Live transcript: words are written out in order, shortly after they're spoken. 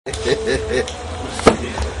I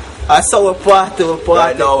saw a party.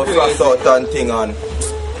 Right now we frost out and thing on.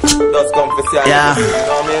 Just come for see yeah. You know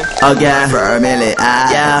what I mean? Okay. For a minute.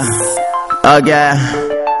 Yeah. Okay.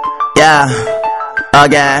 Yeah.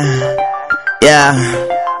 Okay. Yeah.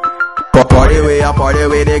 Party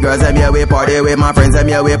with the girls, and yeah, we party with my friends, and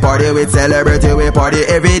yeah, we party with celebrity, we party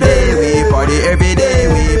every day, we party every day,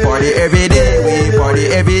 we party every day, we party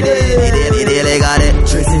every day. They got it.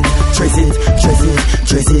 Trace it.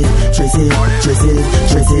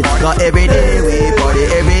 Got every day, we party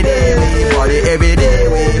every day, we party every day,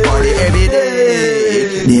 we party every day.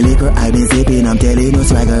 The liquor I've been sipping, I'm telling you,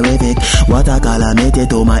 swaggerific. What I calamity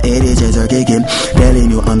to my ADHs are kicking.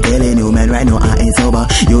 I'm telling you, man, right now I ain't sober.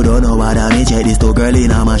 You don't know what I mean, check this two girl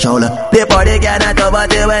in on my shoulder. The party cannot over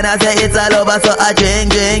till when I say it's all over. So I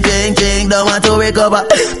drink, don't want to recover.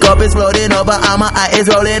 Cup is floating over, and my eye is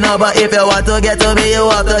rolling over. If you want to get to me, you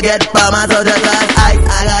have to get by my soldier class. I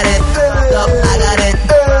got it, cup, I got it,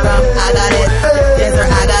 rum, I got it. Yes sir,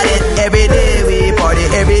 I got it. Every day we party,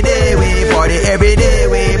 every day we party, every day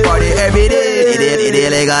we party, every day.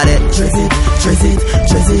 They got it. Trace it.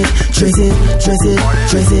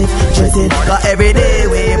 Got every day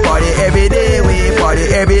we party, every day we party,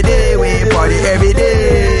 every day we party, every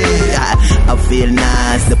day. I feel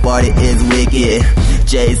nice, the party is wicked.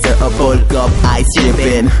 Chaser a full cup, ice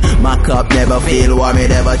dripping. My cup never feel warm, it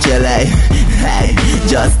never chill. Hey,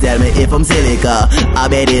 just tell me if I'm silica. I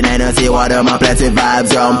bet it ain't no see water, my plenty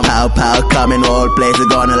vibes round. Pow, coming, whole place is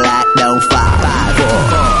gonna lock down. 5, 4,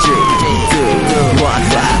 3, 2, 1.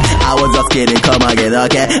 I was just kidding, come again,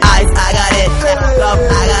 okay? I got it, cup,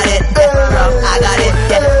 I got it, rum, I got it,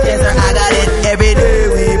 yes sir, I got it. Every day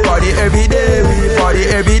we party, every day we party,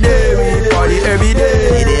 every day we party, every day.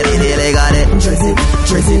 They got it. Trace it.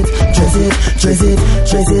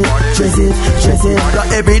 Got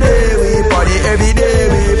every day we party, every day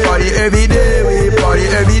we party, every day we party,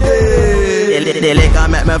 every day. They liquor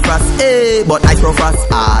make me frost, but ICEPRO frost.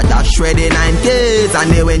 Dash ready 9Ks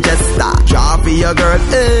and the Winchester. Drop for your girl,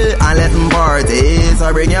 and let them party.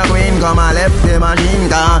 So bring your queen, come and left the machine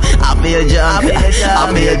gun. I feel drunk.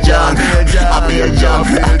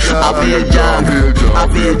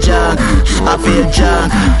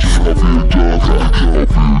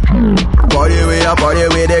 Party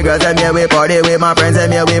with the girls, and yeah, we party with my friends,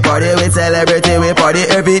 and yeah, we party with celebrity, we party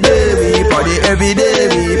every day, we party every day,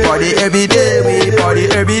 we party every day, we party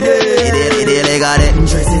every day. They got it.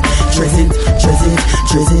 Trace it.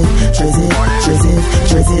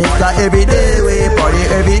 Got every day, we party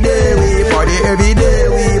every day, we party every day,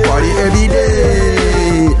 we party every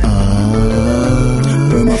day.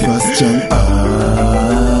 Permafrost junk,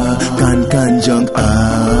 can junk,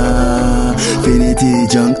 finity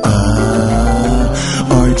junk,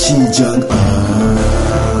 Archie junk, the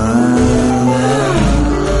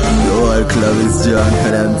whole club is junk,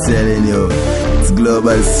 and I'm telling you, it's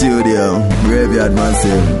Global Studio, Graveyard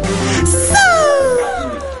Massive.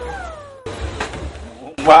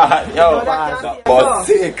 Yo, but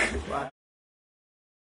sick.